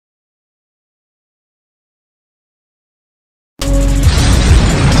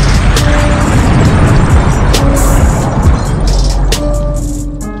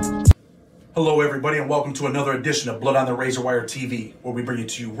everybody, and welcome to another edition of Blood on the Razor Wire TV, where we bring it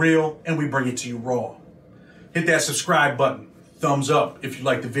to you real and we bring it to you raw. Hit that subscribe button, thumbs up if you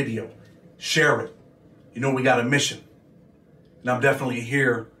like the video, share it. You know we got a mission, and I'm definitely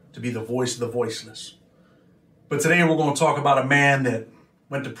here to be the voice of the voiceless. But today we're going to talk about a man that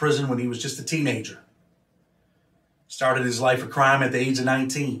went to prison when he was just a teenager. Started his life of crime at the age of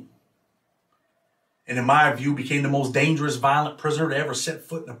 19. And in my view, became the most dangerous, violent prisoner to ever set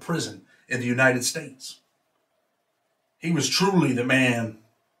foot in a prison in the United States. He was truly the man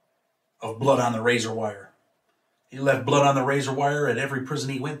of blood on the razor wire. He left blood on the razor wire at every prison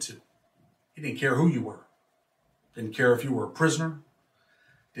he went to. He didn't care who you were. Didn't care if you were a prisoner.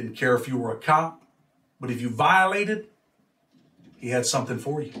 Didn't care if you were a cop. But if you violated, he had something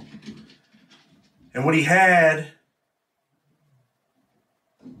for you. And what he had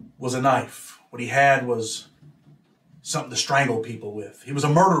was a knife. What he had was something to strangle people with. He was a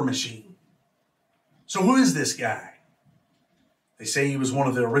murder machine. So who is this guy? They say he was one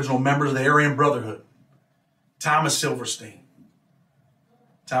of the original members of the Aryan Brotherhood, Thomas Silverstein.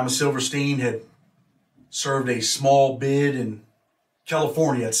 Thomas Silverstein had served a small bid in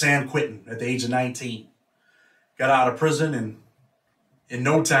California at San Quentin at the age of 19. Got out of prison, and in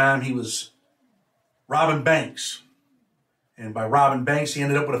no time he was robbing banks. And by robbing banks, he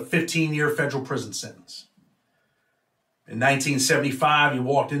ended up with a 15-year federal prison sentence. In 1975, he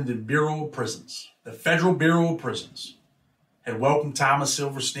walked into the Bureau of Prisons. The Federal Bureau of Prisons had welcomed Thomas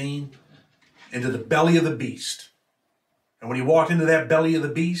Silverstein into the belly of the beast. And when he walked into that belly of the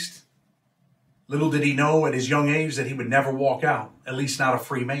beast, little did he know at his young age that he would never walk out, at least not a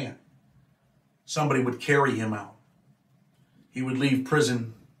free man. Somebody would carry him out. He would leave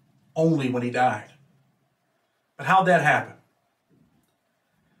prison only when he died. But how'd that happen?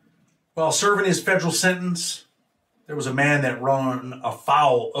 While serving his federal sentence, there was a man that ran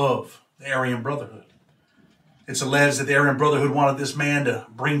afoul of the Aryan Brotherhood. It's alleged that the Aryan Brotherhood wanted this man to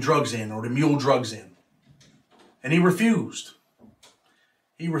bring drugs in or to mule drugs in. And he refused.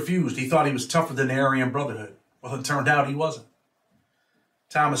 He refused. He thought he was tougher than the Aryan Brotherhood. Well, it turned out he wasn't.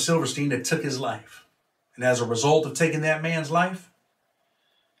 Thomas Silverstein had took his life. And as a result of taking that man's life,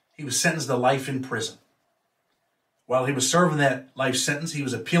 he was sentenced to life in prison. While he was serving that life sentence, he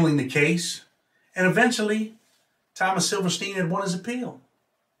was appealing the case. And eventually, Thomas Silverstein had won his appeal.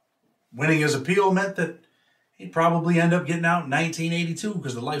 Winning his appeal meant that he'd probably end up getting out in 1982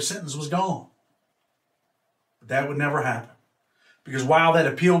 because the life sentence was gone. But that would never happen. Because while that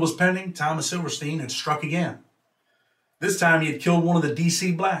appeal was pending, Thomas Silverstein had struck again. This time he had killed one of the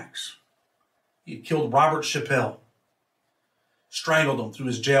DC blacks. He had killed Robert Chappelle. Strangled him through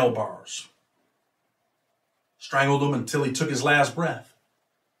his jail bars. Strangled him until he took his last breath.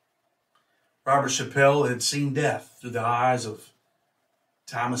 Robert Chappelle had seen death through the eyes of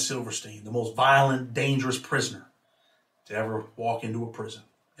Thomas Silverstein, the most violent, dangerous prisoner to ever walk into a prison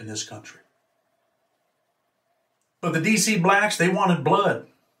in this country. But the DC blacks, they wanted blood.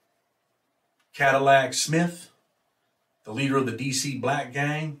 Cadillac Smith, the leader of the DC black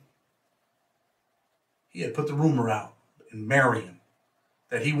gang, he had put the rumor out in Marion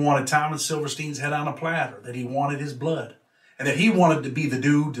that he wanted Thomas Silverstein's head on a platter, that he wanted his blood, and that he wanted to be the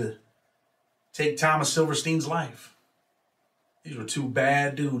dude to take Thomas Silverstein's life. These were two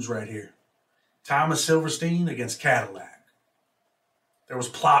bad dudes right here. Thomas Silverstein against Cadillac. There was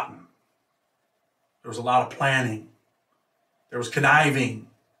plotting. There was a lot of planning. There was conniving.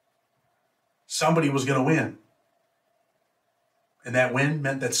 Somebody was going to win. And that win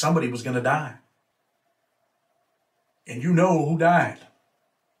meant that somebody was going to die. And you know who died.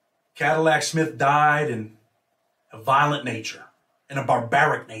 Cadillac Smith died in a violent nature, in a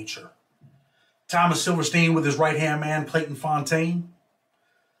barbaric nature. Thomas Silverstein, with his right-hand man, Clayton Fontaine,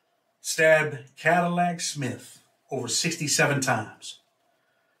 stabbed Cadillac Smith over 67 times.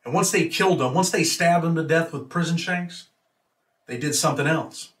 And once they killed him, once they stabbed him to death with prison shanks, they did something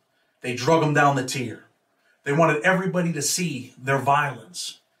else. They drug him down the tier. They wanted everybody to see their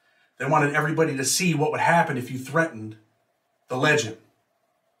violence. They wanted everybody to see what would happen if you threatened the legend,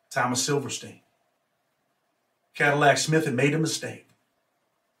 Thomas Silverstein. Cadillac Smith had made a mistake.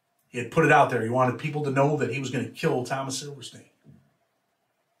 He had put it out there. He wanted people to know that he was going to kill Thomas Silverstein.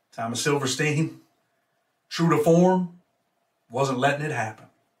 Thomas Silverstein, true to form, wasn't letting it happen.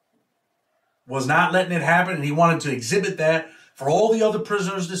 Was not letting it happen, and he wanted to exhibit that for all the other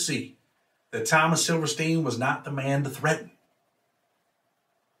prisoners to see, that Thomas Silverstein was not the man to threaten.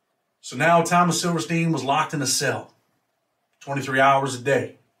 So now Thomas Silverstein was locked in a cell, 23 hours a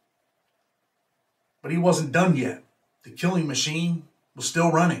day. But he wasn't done yet. The killing machine was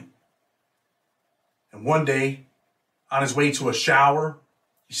still running. And one day, on his way to a shower,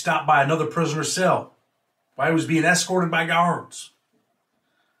 He stopped by another prisoner's cell while he was being escorted by guards.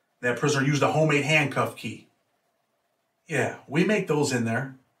 That prisoner used a homemade handcuff key. Yeah, we make those in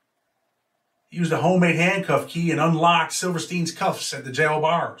there. He used a homemade handcuff key and unlocked Silverstein's cuffs at the jail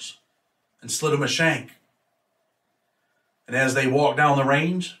bars and slid him a shank. And as they walked down the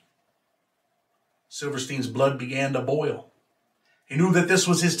range, Silverstein's blood began to boil. He knew that this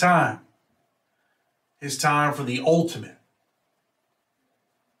was his time for the ultimate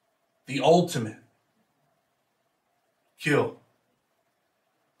kill.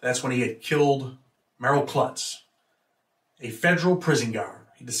 That's when he had killed Merrill Klutz, a federal prison guard.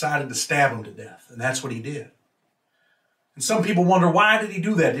 He decided to stab him to death, and that's what he did. And some people wonder, why did he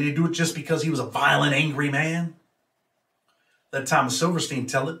do that? Did he do it just because he was a violent, angry man? Let Thomas Silverstein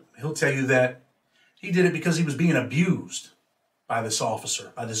tell it. He'll tell you that he did it because he was being abused by this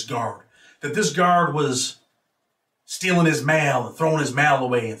officer, by this guard. That this guard was stealing his mail and throwing his mail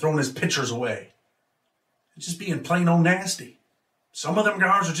away and throwing his pictures away. Just being plain old nasty. Some of them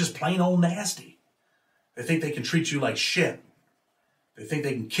guards are just plain old nasty. They think they can treat you like shit. They think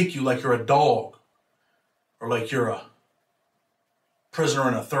they can kick you like you're a dog or like you're a prisoner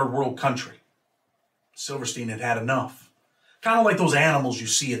in a third world country. Silverstein had had enough. Kind of like those animals you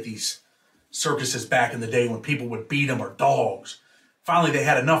see at these circuses back in the day when people would beat them, or dogs. Finally, they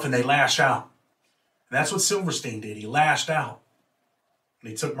had enough and they lashed out. And that's what Silverstein did. He lashed out.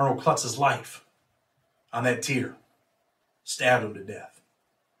 And he took Merle Klutz's life on that tier. Stabbed him to death.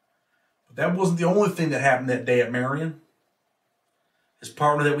 But that wasn't the only thing that happened that day at Marion. His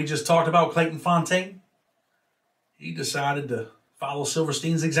partner that we just talked about, Clayton Fontaine, he decided to follow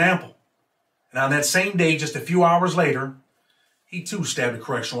Silverstein's example. And on that same day, just a few hours later, he too stabbed a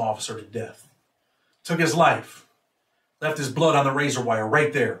correctional officer to death. Took his life. Left his blood on the razor wire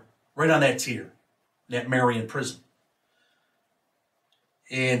right there. Right on that tier. In that Marion prison.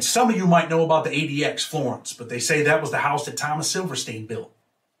 And some of you might know about the ADX Florence, but they say that was the house that Thomas Silverstein built.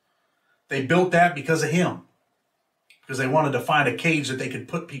 They built that because of him. Because they wanted to find a cage that they could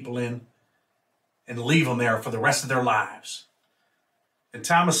put people in and leave them there for the rest of their lives. And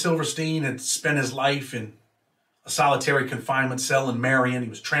Thomas Silverstein had spent his life in a solitary confinement cell in Marion. He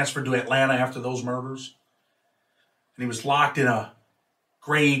was transferred to Atlanta after those murders. And he was locked in a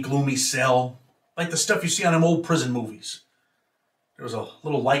gray, gloomy cell, like the stuff you see on them old prison movies. There was a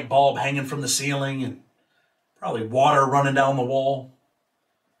little light bulb hanging from the ceiling and probably water running down the wall.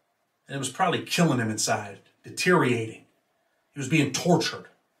 And it was probably killing him inside, deteriorating. He was being tortured.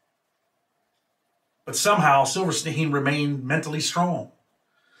 But somehow Silverstein remained mentally strong.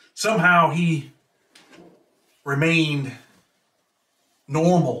 Somehow he remained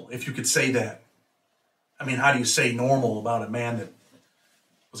normal, if you could say that. I mean, how do you say normal about a man that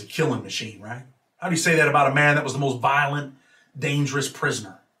was a killing machine, right? How do you say that about a man that was the most violent, dangerous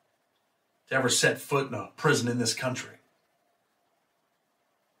prisoner to ever set foot in a prison in this country?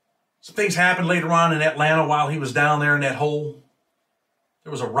 Some things happened later on in Atlanta while he was down there in that hole.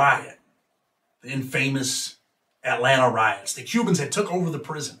 There was a riot. The infamous Atlanta riots. The Cubans had took over the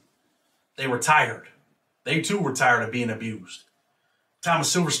prison. They were tired. They too were tired of being abused.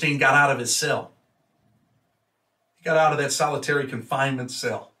 Thomas Silverstein got out of his cell. He got out of that solitary confinement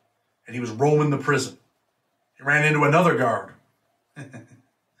cell and he was roaming the prison. He ran into another guard.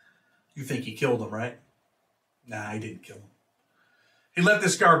 You think he killed him, right? Nah, he didn't kill him. He let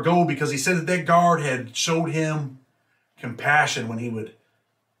this guard go because he said that that guard had showed him compassion when he would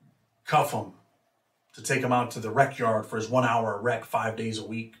cuff him to take him out to the rec yard for his 1 hour rec 5 days a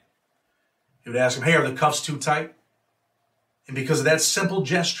week. He would ask him, hey, are the cuffs too tight? And because of that simple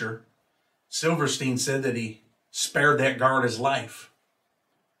gesture, Silverstein said that he spared that guard his life.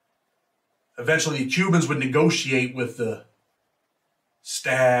 Eventually, the Cubans would negotiate with the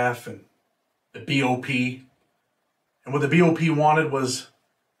staff and the BOP. And what the BOP wanted was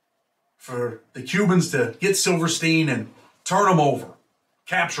for the Cubans to get Silverstein and turn him over,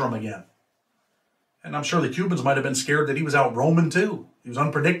 capture him again. And I'm sure the Cubans might have been scared that he was out roaming too. He was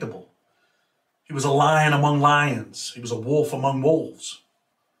unpredictable. He was a lion among lions. He was a wolf among wolves.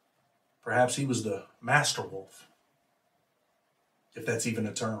 Perhaps he was the master wolf, if that's even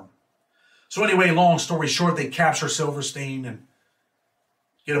a term. So anyway, long story short, they capture Silverstein and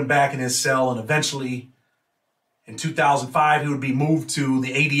get him back in his cell, and eventually in 2005, he would be moved to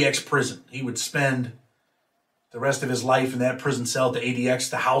the ADX prison. He would spend the rest of his life in that prison cell at the ADX,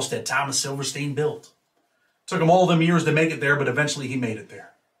 the house that Thomas Silverstein built. Took him all them years to make it there, but eventually he made it there.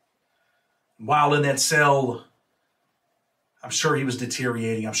 While in that cell, I'm sure he was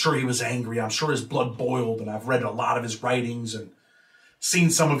deteriorating. I'm sure he was angry. I'm sure his blood boiled, and I've read a lot of his writings and seen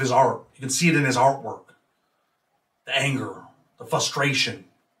some of his art. You can see it in his artwork. The anger, the frustration,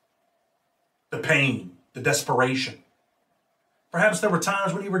 the pain, the desperation. Perhaps there were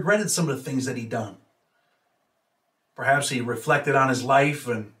times when he regretted some of the things that he'd done. Perhaps he reflected on his life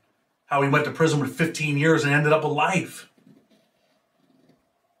and how he went to prison with 15 years and ended up with life.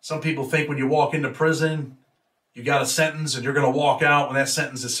 Some people think when you walk into prison, you got a sentence and you're going to walk out when that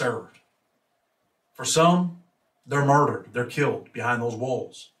sentence is served. For some, they're murdered. They're killed behind those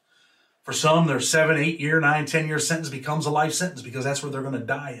walls. For some, their 7, 8 year, 9, 10 year sentence becomes a life sentence because that's where they're going to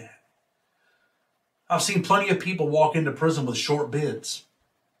die at. I've seen plenty of people walk into prison with short bids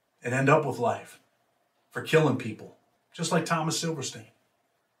and end up with life for killing people, just like Thomas Silverstein.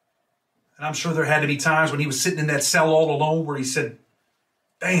 And I'm sure there had to be times when he was sitting in that cell all alone where he said,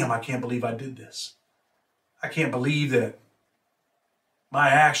 damn, I can't believe I did this. I can't believe that my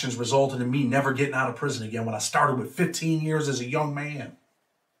actions resulted in me never getting out of prison again when I started with 15 years as a young man.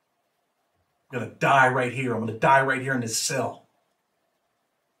 I'm going to die right here. I'm going to die right here in this cell.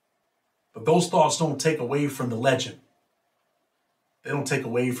 But those thoughts don't take away from the legend. They don't take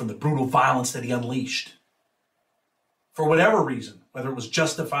away from the brutal violence that he unleashed. For whatever reason, whether it was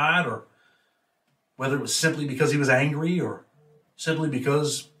justified or whether it was simply because he was angry or simply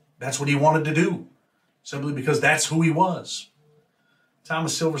because that's what he wanted to do, simply because that's who he was.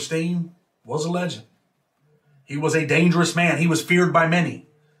 Thomas Silverstein was a legend. He was a dangerous man. He was feared by many,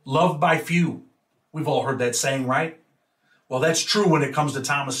 loved by few. We've all heard that saying, right? Well, that's true when it comes to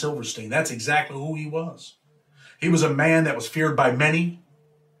Thomas Silverstein. That's exactly who he was. He was a man that was feared by many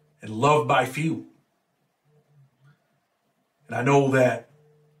and loved by few. And I know that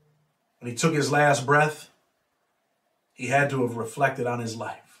when he took his last breath, he had to have reflected on his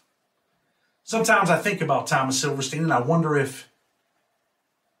life. Sometimes I think about Thomas Silverstein and I wonder if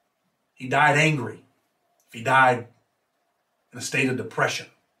he died angry, if he died in a state of depression,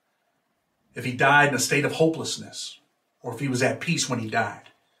 if he died in a state of hopelessness, or if he was at peace when he died.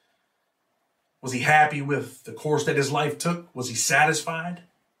 Was he happy with the course that his life took? Was he satisfied?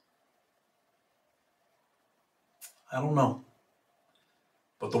 I don't know.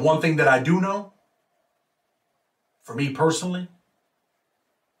 But the one thing that I do know, for me personally,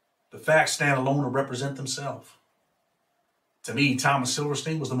 the facts stand alone and represent themselves. To me, Thomas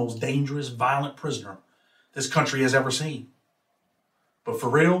Silverstein was the most dangerous, violent prisoner this country has ever seen. But for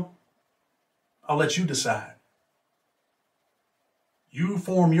real, I'll let you decide. You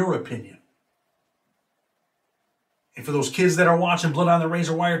form your opinion. And for those kids that are watching Blood on the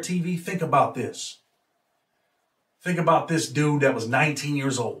Razor Wire TV, think about this. Think about this dude that was 19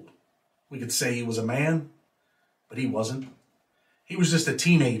 years old. We could say he was a man, but he wasn't. He was just a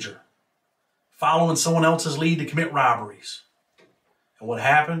teenager, following someone else's lead to commit robberies. And what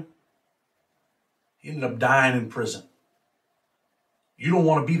happened? He ended up dying in prison. You don't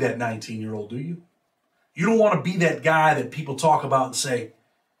want to be that 19-year-old, do you? You don't want to be that guy that people talk about and say,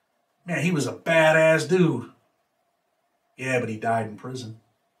 man, he was a badass dude. Yeah, but he died in prison.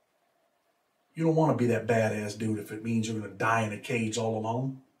 You don't want to be that badass dude if it means you're going to die in a cage all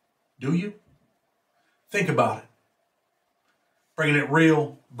alone, do you? Think about it. Bringing it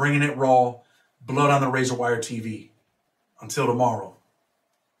real, bringing it raw, Blood on the Razor Wire TV. Until tomorrow,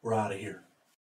 we're out of here.